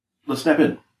let's snap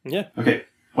in. Yeah. Okay.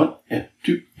 1 and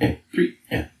 2 and 3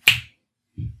 and...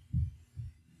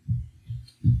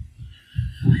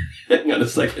 Hang on a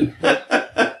second.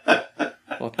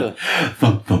 What the?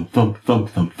 Thump, thump, thump, thump,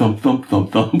 thump, thump, thump,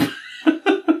 thump, thump.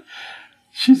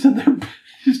 She's in there.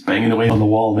 She's banging away on the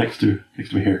wall next to me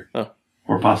here. Oh.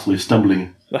 Or possibly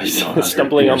stumbling.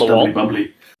 Stumbling on the wall.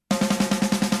 Bumbly.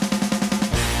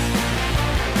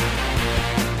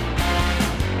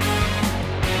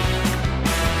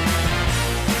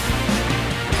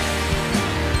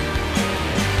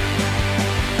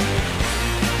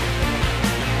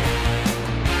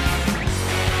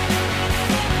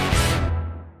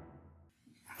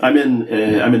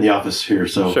 I'm in the office here,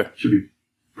 so Sure. Should be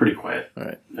pretty quiet. All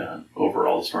right.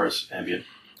 Overall, as far as ambient.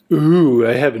 Ooh,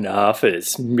 I have an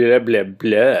office. Blah, blah,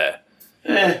 blah.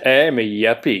 I'm a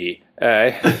yuppie. I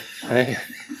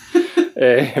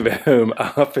have a home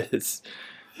office.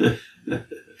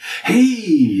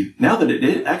 Hey, now that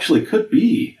it actually could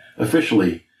be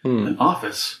officially an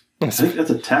office, I think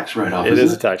that's a tax write-off, It isn't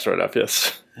is a tax write-off,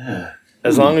 yes. Yeah.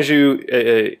 As long as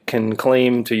you can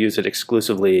claim to use it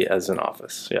exclusively as an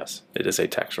office, yes, it is a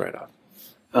tax write-off.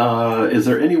 Is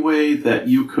there any way that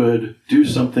you could do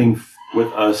something with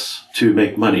us to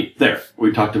make money? There,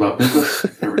 we talked about business.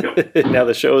 There we go. Now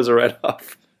the show is a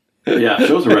write-off. Yeah,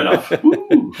 shows a write-off.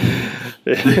 Woo!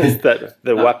 Is that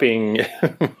the whopping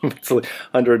it's like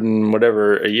 100 and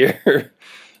whatever a year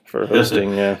for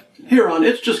hosting? Yeah. Here on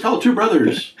It's Just Called Two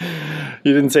Brothers.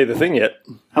 You didn't say the thing yet.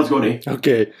 How's it going, eh?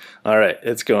 Okay. All right.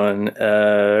 It's going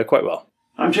quite well.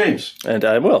 I'm James. And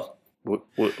I'm Will.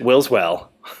 Will's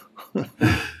well.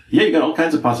 Yeah, you got all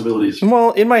kinds of possibilities.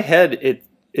 Well, in my head,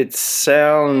 it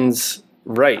sounds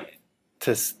right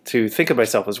to think of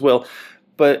myself as Will,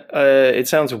 but it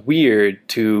sounds weird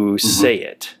to say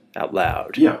it out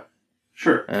loud. Yeah,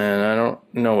 sure. And I don't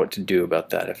know what to do about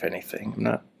that, if anything. I'm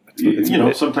not.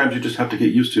 Sometimes you just have to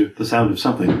get used to the sound of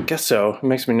something. I guess so. It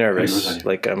makes me nervous.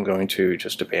 Like I'm going to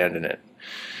just abandon it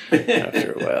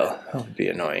after a while. That would be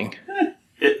annoying.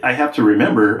 I have to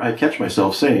remember, I catch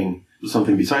myself saying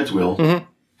something besides Will.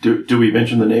 Mm-hmm. Do we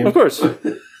mention the name? Of course.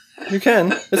 You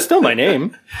can. It's still my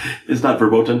name. It's not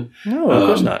verboten. No, of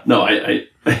course not. No, I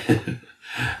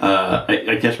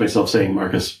catch myself saying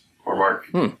Marcus or Mark.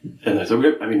 And I said,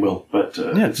 Will, but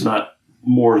it's not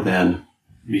more than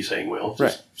me saying Will.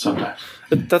 Right. Sometimes.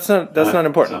 But that's not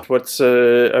important. So. What's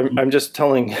I'm just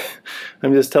telling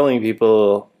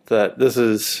people that this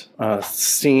is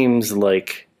seems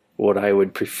like what I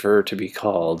would prefer to be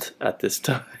called at this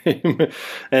time,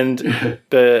 and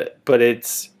but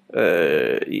it's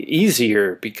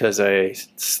easier because I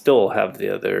still have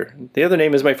the other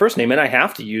name is my first name, and I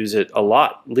have to use it a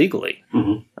lot legally.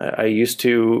 Mm-hmm. I used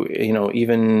to,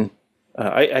 even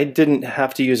I didn't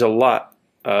have to use a lot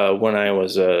when I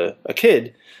was a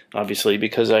kid, obviously,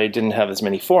 because I didn't have as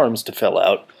many forms to fill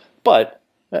out, but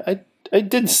I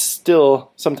did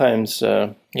still sometimes,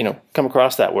 come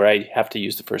across that where I have to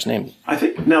use the first name. I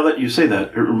think now that you say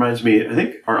that, it reminds me, I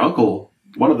think our uncle,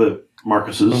 one of the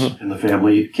Marcuses in the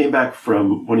family, came back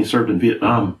from when he served in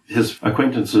Vietnam. His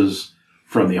acquaintances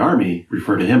from the Army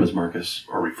refer to him as Marcus,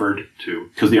 or referred to,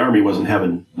 because the Army wasn't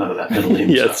having none of that middle name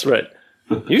Yeah, stuff. that's right.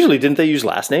 Usually, didn't they use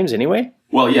last names anyway?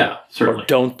 Well, yeah, certainly. Or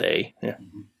don't they? Yeah.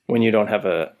 When you don't have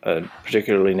a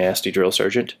particularly nasty drill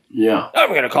sergeant. Yeah. I'm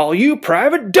going to call you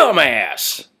Private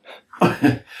Dumbass.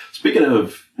 Speaking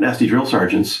of nasty drill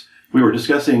sergeants, we were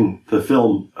discussing the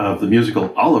film of the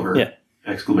musical Oliver! Yeah.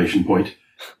 Exclamation point.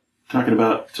 Talking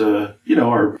about,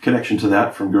 our connection to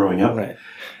that from growing up. Right.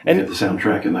 And the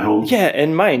soundtrack in the home. Yeah,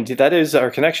 and mind, that is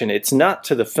our connection. It's not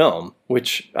to the film,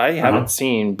 which I haven't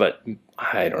seen, but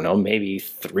I don't know, maybe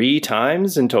 3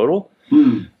 times in total.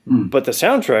 But the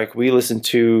soundtrack we listened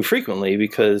to frequently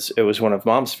because it was one of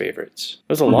Mom's favorites.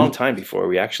 It was a long time before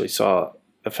we actually saw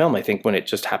a film, I think, when it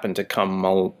just happened to come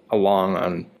along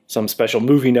on some special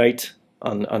movie night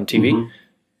on TV. Mm-hmm.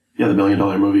 Yeah, the $1 Million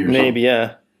Movie or something. Maybe,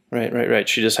 yeah. Right.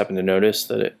 She just happened to notice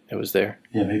that it was there.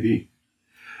 Yeah, maybe.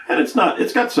 And it's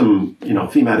got some,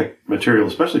 thematic material,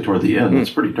 especially toward the end. It's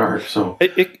pretty dark, so.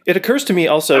 It occurs to me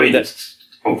also that it's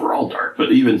overall dark,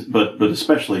 but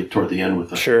especially toward the end with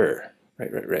the. Sure.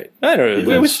 Right. I don't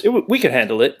know. We could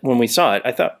handle it when we saw it.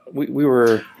 I thought we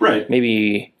were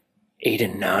maybe 8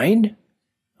 and 9.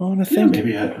 I want to think.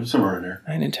 Yeah, maybe somewhere in there.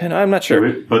 9 and 10. I'm not sure.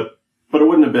 Yeah, but it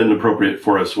wouldn't have been appropriate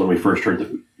for us when we first heard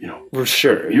the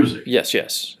sure music. Yes.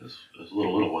 As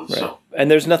little ones. Right. So.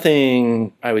 And there's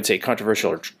nothing I would say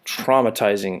controversial or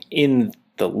traumatizing in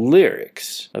the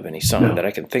lyrics of any song that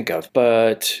I can think of,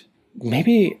 but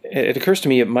maybe it occurs to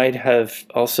me it might have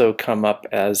also come up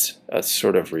as a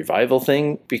sort of revival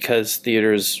thing because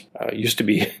theaters used to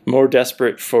be more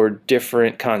desperate for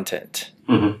different content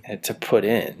to put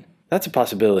in. That's a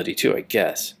possibility too, I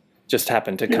guess. Just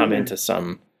happened to come into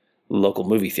some local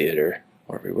movie theater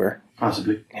where we were.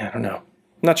 Possibly. Yeah, I don't know.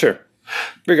 Not sure.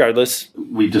 Regardless.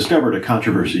 We discovered a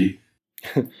controversy.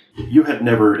 You had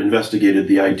never investigated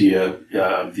the idea,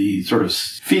 the sort of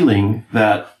feeling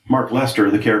that Mark Lester,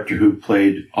 the character who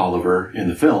played Oliver in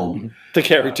the film, the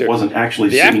character wasn't actually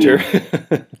the singing.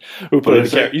 actor who played the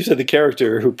character. You said the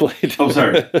character who played. Oh,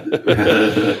 sorry.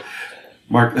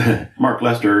 Mark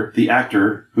Lester, the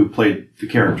actor who played the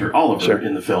character Oliver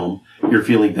in the film, you're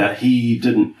feeling that he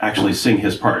didn't actually sing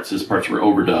his parts. His parts were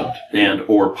overdubbed and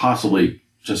or possibly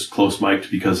just close mic'd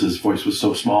because his voice was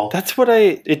so small. That's what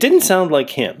it didn't sound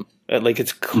like him. Like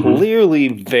it's clearly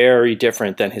very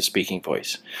different than his speaking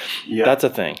voice. Yeah. That's a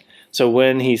thing. So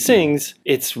when he sings,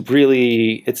 it's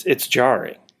really, it's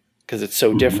jarring because it's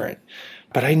so different.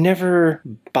 But I never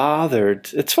bothered.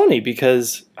 It's funny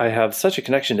because I have such a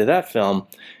connection to that film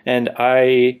and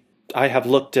I have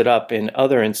looked it up in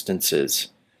other instances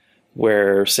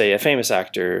where, say, a famous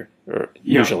actor, or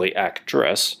usually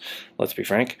actress, let's be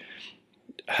frank,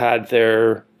 had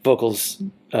their vocals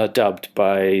dubbed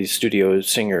by studio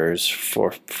singers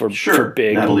for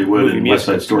big Natalie Wood movie and music. West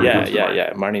Side Story.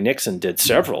 Yeah. Marty Nixon did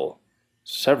several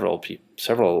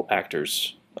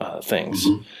actors things.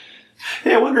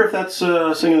 Hey, I wonder if that's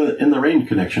Singing in the Rain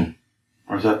connection,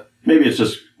 or is that maybe it's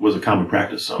just was a common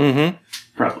practice. So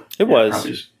probably it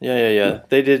was. Yeah.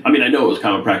 They did. I mean, I know it was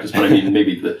common practice, but I mean,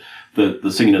 maybe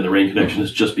the Singing in the Rain connection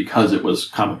is just because it was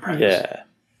common practice.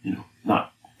 Yeah,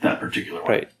 not that particular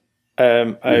one. Right.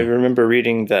 I remember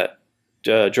reading that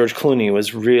George Clooney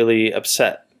was really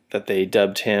upset that they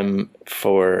dubbed him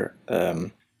for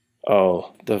the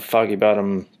Foggy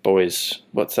Bottom Boys.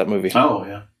 What's that movie? Oh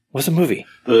yeah. What's the movie?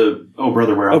 Oh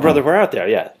Brother We're Out There. Oh Brother We're Out There.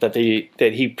 Yeah, that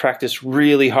he practiced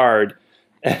really hard,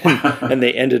 and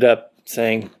they ended up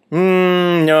saying,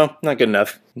 "No, not good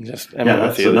enough." That's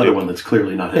another one that's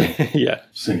clearly not him.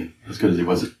 Singing as good as he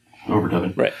was at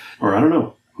overdubbing. Right. Or I don't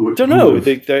know. Don't know.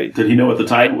 Did he know at the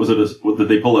time? Did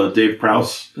they pull a Dave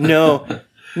Prowse? No,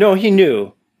 he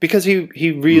knew because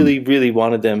he really, really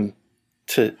wanted them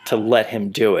to let him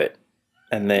do it,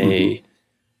 and they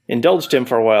indulged him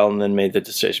for a while and then made the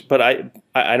decision. But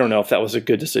I don't know if that was a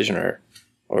good decision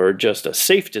or just a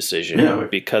safe decision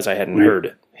because I hadn't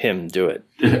heard him do it.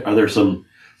 Are there some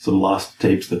lost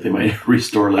tapes that they might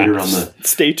restore later on the...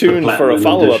 Stay tuned for a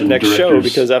follow-up next show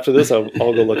because after this I'll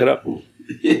go look it up.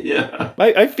 Yeah.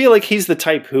 I feel like he's the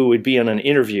type who would be on an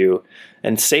interview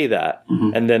and say that,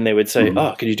 and then they would say,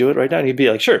 "Oh, could you do it right now?" And he'd be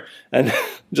like, "Sure," and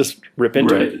just rip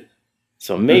into it.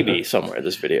 So maybe somewhere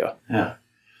this video. Yeah.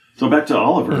 So back to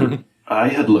Oliver. I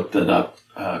had looked that up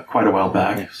quite a while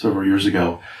back, several years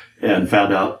ago, and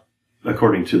found out,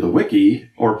 according to the wiki,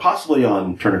 or possibly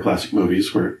on Turner Classic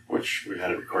Movies, which we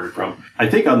had it recorded from. I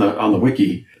think on the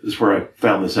wiki is where I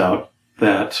found this out.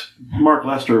 That Mark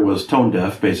Lester was tone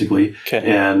deaf, basically. Okay.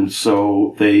 And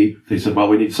so they said, well,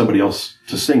 we need somebody else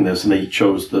to sing this. And they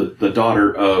chose the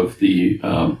daughter of the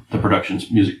production's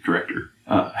music director.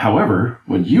 However,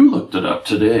 when you looked it up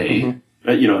today,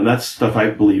 and that's stuff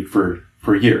I've believed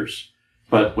for years.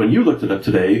 But when you looked it up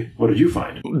today, what did you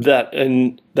find? That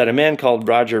a man called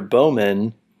Roger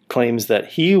Bowman claims that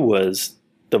he was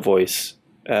the voice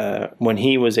when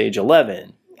he was age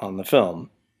 11 on the film.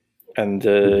 And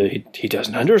he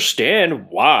doesn't understand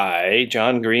why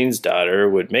John Green's daughter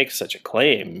would make such a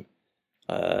claim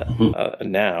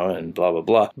now and blah, blah,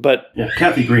 blah. But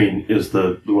Kathy Green is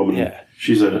the woman. Yeah.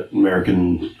 She's an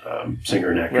American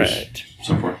singer and actress. Right.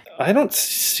 So forth. I don't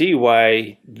see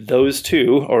why those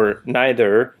two, or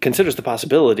neither, considers the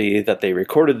possibility that they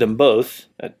recorded them both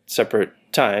at separate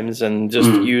times and just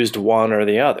used one or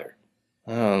the other.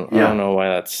 I don't know why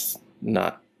that's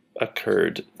not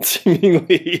occurred.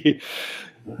 Seemingly,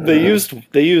 they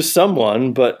used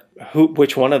someone, but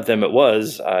which one of them it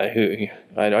was, I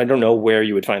don't know where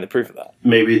you would find the proof of that.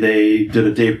 Maybe they did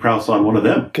a Dave Prowse on one of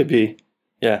them. Could be,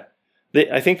 yeah.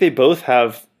 I think they both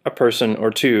have a person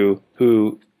or two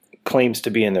who claims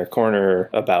to be in their corner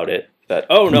about it. That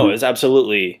no, it was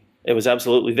absolutely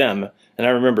them, and I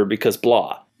remember because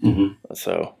blah.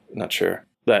 So not sure.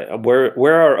 That where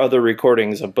are other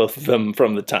recordings of both of them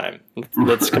from the time?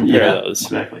 Let's compare those.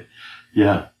 Exactly.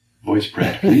 Yeah. Voice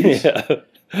print, please.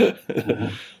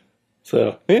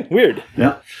 So, weird.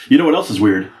 Yeah. You know what else is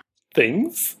weird?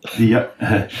 Things.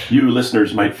 You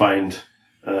listeners might find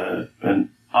an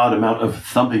odd amount of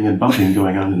thumping and bumping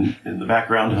going on in the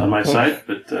background on my side,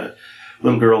 but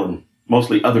little girl, and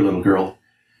mostly other little girl,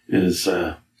 is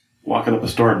walking up a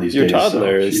storm these Your days.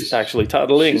 toddler is actually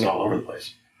toddling. She's all over the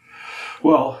place.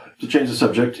 Well, to change the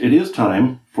subject, it is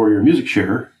time for your music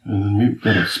share. And we've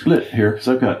got a split here because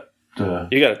I've got...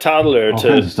 you got a toddler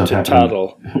to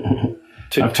toddle.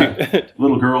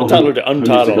 Little girl. A toddler to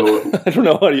untoddle. I don't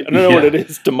know what it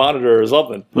is to monitor or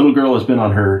something. Little girl has been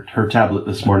on her tablet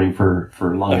this morning for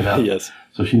long enough. Yes.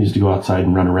 So she needs to go outside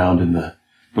and run around in the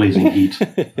blazing heat.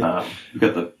 We got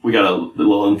a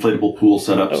little inflatable pool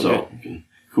set up so we can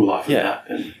cool off in that.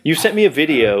 And you sent me a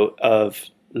video of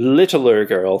littler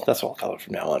girl. That's what I'll call her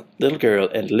from now on. Little girl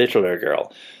and littler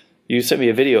girl. You sent me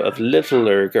a video of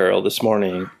littler girl this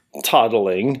morning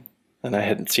toddling, and I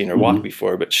hadn't seen her walk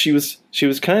before, but she was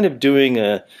kind of doing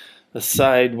a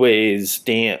sideways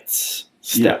dance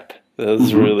step. That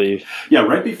was really... Yeah,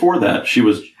 right before that, she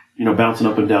was, bouncing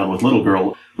up and down with little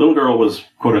girl. Little girl was,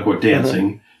 quote unquote,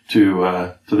 dancing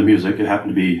to the music. It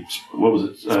happened to be, what was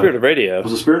it? Spirit of Radio.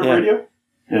 Was it Spirit of Radio?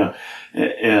 Yeah.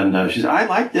 And she said, I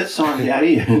like this song,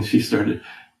 Daddy. And she started,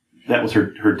 that was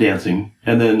her dancing.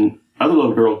 And then other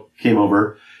little girl came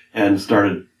over and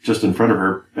started just in front of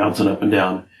her, bouncing up and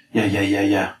down.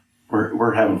 Yeah.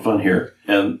 We're having fun here.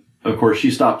 And of course,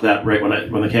 she stopped that right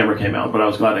when the camera came out. But I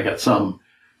was glad I got some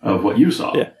of what you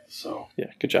saw. Yeah. So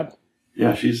yeah, good job.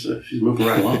 Yeah, she's moving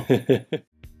right along.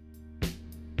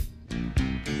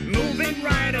 Moving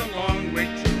right along, we're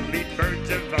truly birds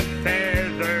of a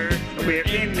feather. We're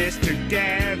in this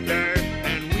together,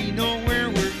 and we know where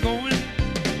we're going.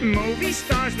 Movie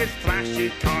stars with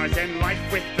flashy cars and life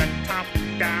with the top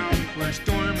down. We're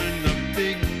storming the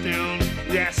big town.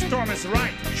 Yeah, storm is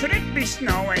right. Should it be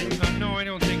snowing? No, I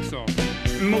don't think so.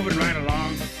 Moving right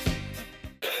along.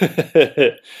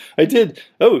 I did.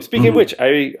 Oh, speaking of which,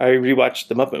 I rewatched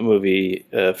the Muppet movie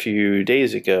a few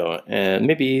days ago, and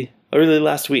maybe early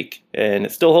last week, and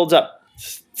it still holds up.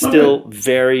 It's still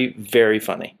very, very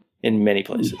funny in many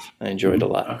places. I enjoyed it a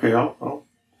lot. Okay, I'll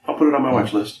put it on my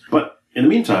watch list. But in the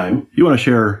meantime, you want to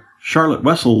share Charlotte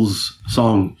Wessels'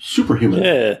 song "Superhuman"?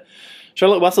 Yeah,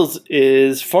 Charlotte Wessels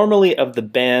is formerly of the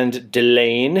band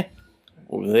Delaine.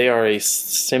 They are a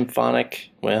symphonic.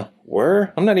 Well,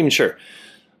 I'm not even sure.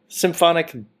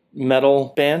 Symphonic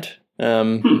metal band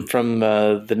from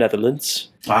the Netherlands.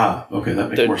 Ah, okay, that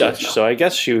makes They're more Dutch, sense now. so I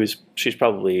guess she's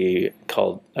probably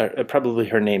called. Probably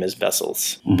her name is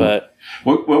Vessels. Mm-hmm. But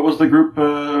what was the group?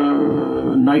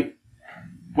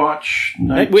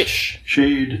 Nightwish.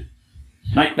 Shade.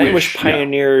 Nightwish yeah.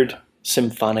 pioneered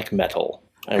symphonic metal.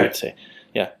 I would say,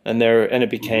 yeah, and it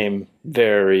became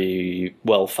very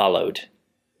well followed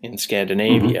in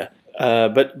Scandinavia.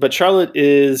 But Charlotte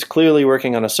is clearly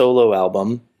working on a solo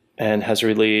album and has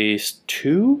released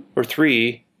 2 or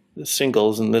 3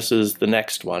 singles, and this is the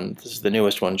next one. This is the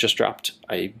newest one, just dropped,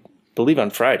 I believe, on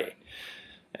Friday.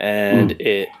 And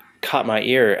it caught my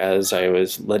ear as I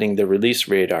was letting the release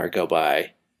radar go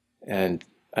by, and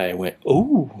I went,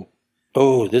 oh,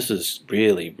 this is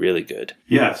really, really good.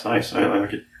 Yeah, it's nice. I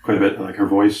like it quite a bit. I like her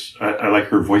voice. I like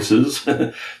her voices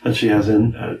that she has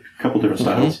in a couple different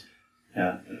styles.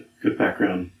 Yeah. Good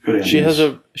background, good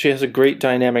ideas. She has a great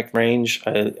dynamic range.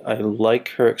 I like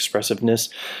her expressiveness.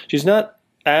 She's not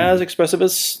as expressive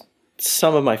as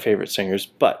some of my favorite singers,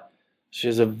 but she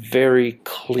has a very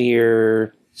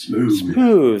clear,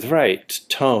 smooth, right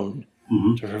tone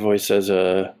to her voice as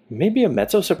maybe a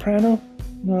mezzo soprano.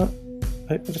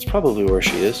 That's probably where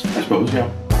she is. I suppose, yeah.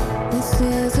 This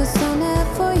is a sonnet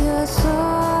for your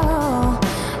soul,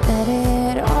 that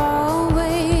it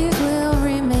always will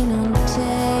remain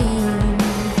untamed.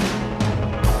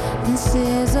 This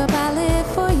is a ballad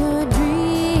for your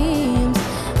dreams,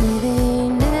 may they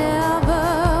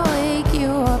never wake you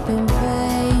up in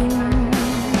pain.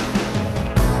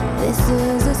 This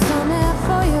is a sonnet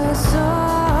for your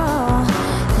soul,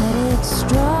 that it's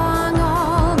strong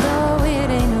although it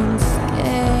ain't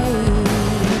unscathed.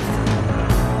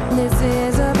 This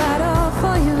is a battle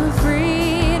for your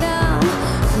freedom,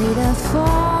 free to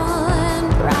fall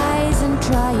and rise and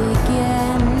try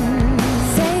again.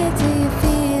 Say it till you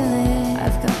feel it.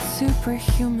 I've got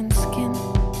superhuman skin.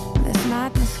 This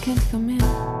madness can't come in.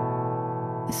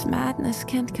 This madness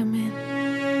can't come in.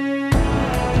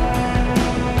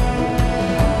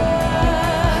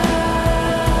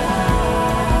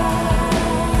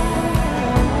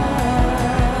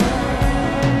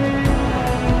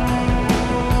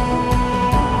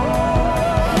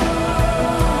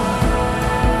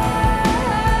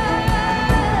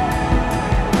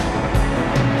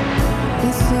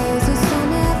 This is a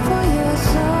sonnet for your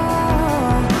soul.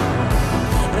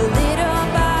 Little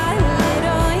by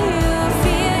little you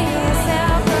feel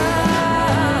yourself grow.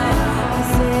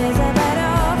 This is a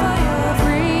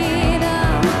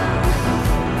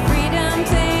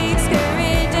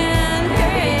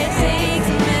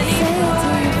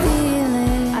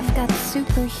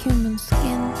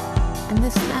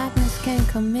can't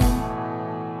come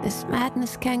in. This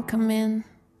madness can't come in.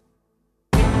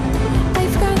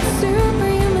 I've got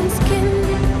superhuman skin,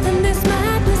 and this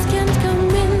madness can't come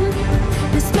in.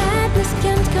 This madness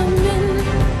can't come in.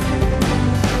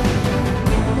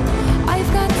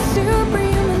 I've got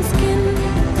superhuman skin,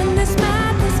 and this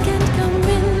madness can't come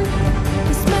in.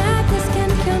 This madness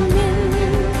can't come in.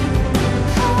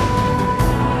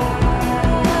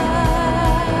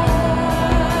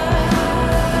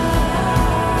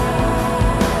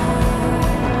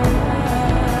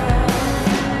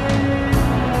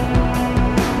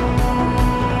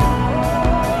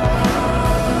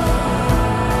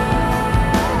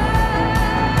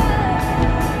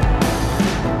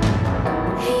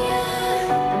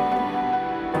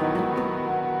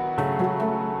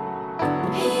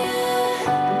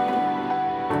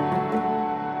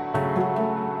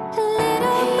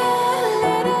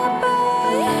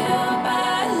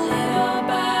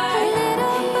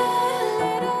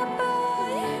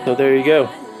 So there you go.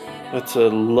 That's a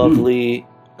lovely,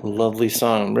 lovely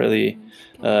song. Really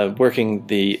working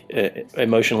the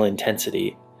emotional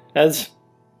intensity, as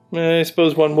I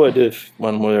suppose one would if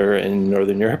one were in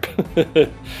Northern Europe.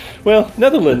 Well,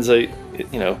 Netherlands,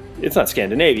 it's not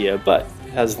Scandinavia, but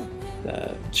has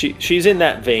she's in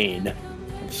that vein,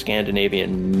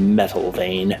 Scandinavian metal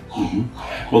vein.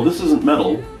 Mm-hmm. Well, this isn't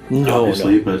metal,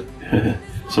 obviously, but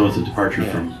so it's a departure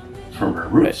from her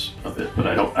roots a bit. But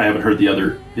I haven't heard the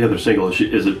other single.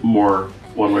 Is it more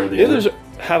one way or the other? The others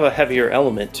have a heavier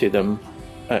element to them,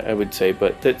 I would say,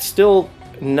 but it's still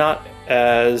not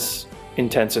as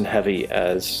intense and heavy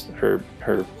as her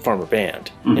former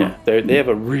band. Mm-hmm. Yeah, they have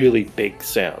a really big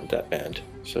sound, that band.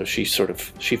 So she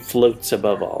floats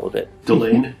above all of it.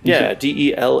 Delain? Yeah,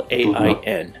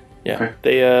 Delain. Yeah, okay.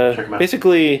 They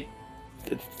basically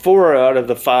 4 out of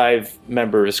the 5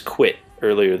 members quit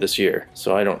earlier this year.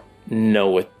 So I don't know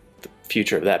what the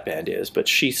future of that band is, but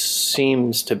she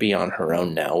seems to be on her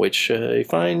own now, which I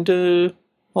find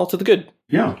all to the good.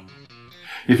 Yeah.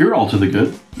 If you're all to the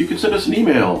good, you can send us an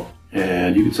email,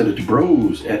 and you can send it to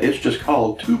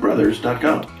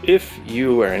bros@itsjustcalled2brothers.com. If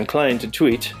you are inclined to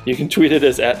tweet, you can tweet it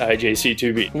as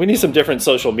 @IJC2B. We need some different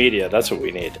social media. That's what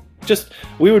we need.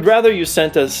 We would rather you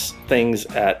sent us things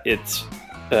at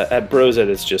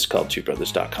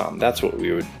bros@itsjustcalled2brothers.com. That's what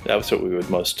we would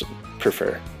most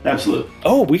prefer. Absolutely.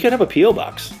 Oh, we could have a P.O.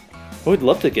 box. I would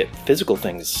love to get physical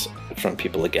things from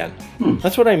people again.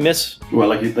 That's what I miss.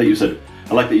 Well, I like that you said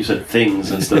things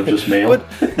instead of just mail.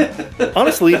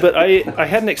 Honestly, but I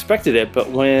hadn't expected it. But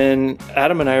when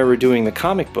Adam and I were doing the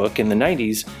comic book in the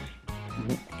 90s,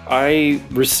 we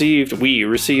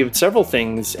received several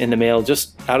things in the mail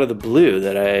just out of the blue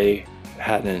that I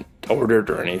hadn't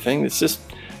ordered or anything. It's just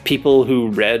people who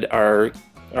read our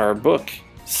book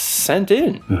sent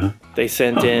in. Uh-huh. They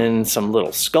sent in some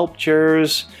little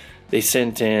sculptures. They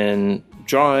sent in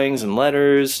drawings and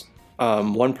letters.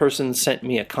 One person sent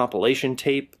me a compilation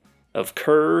tape of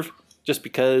Curve just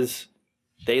because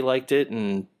they liked it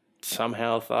and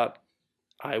somehow thought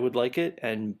I would like it.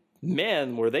 And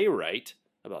man, were they right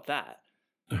about that.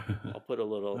 I'll put a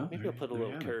little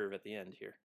Curve at the end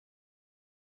here.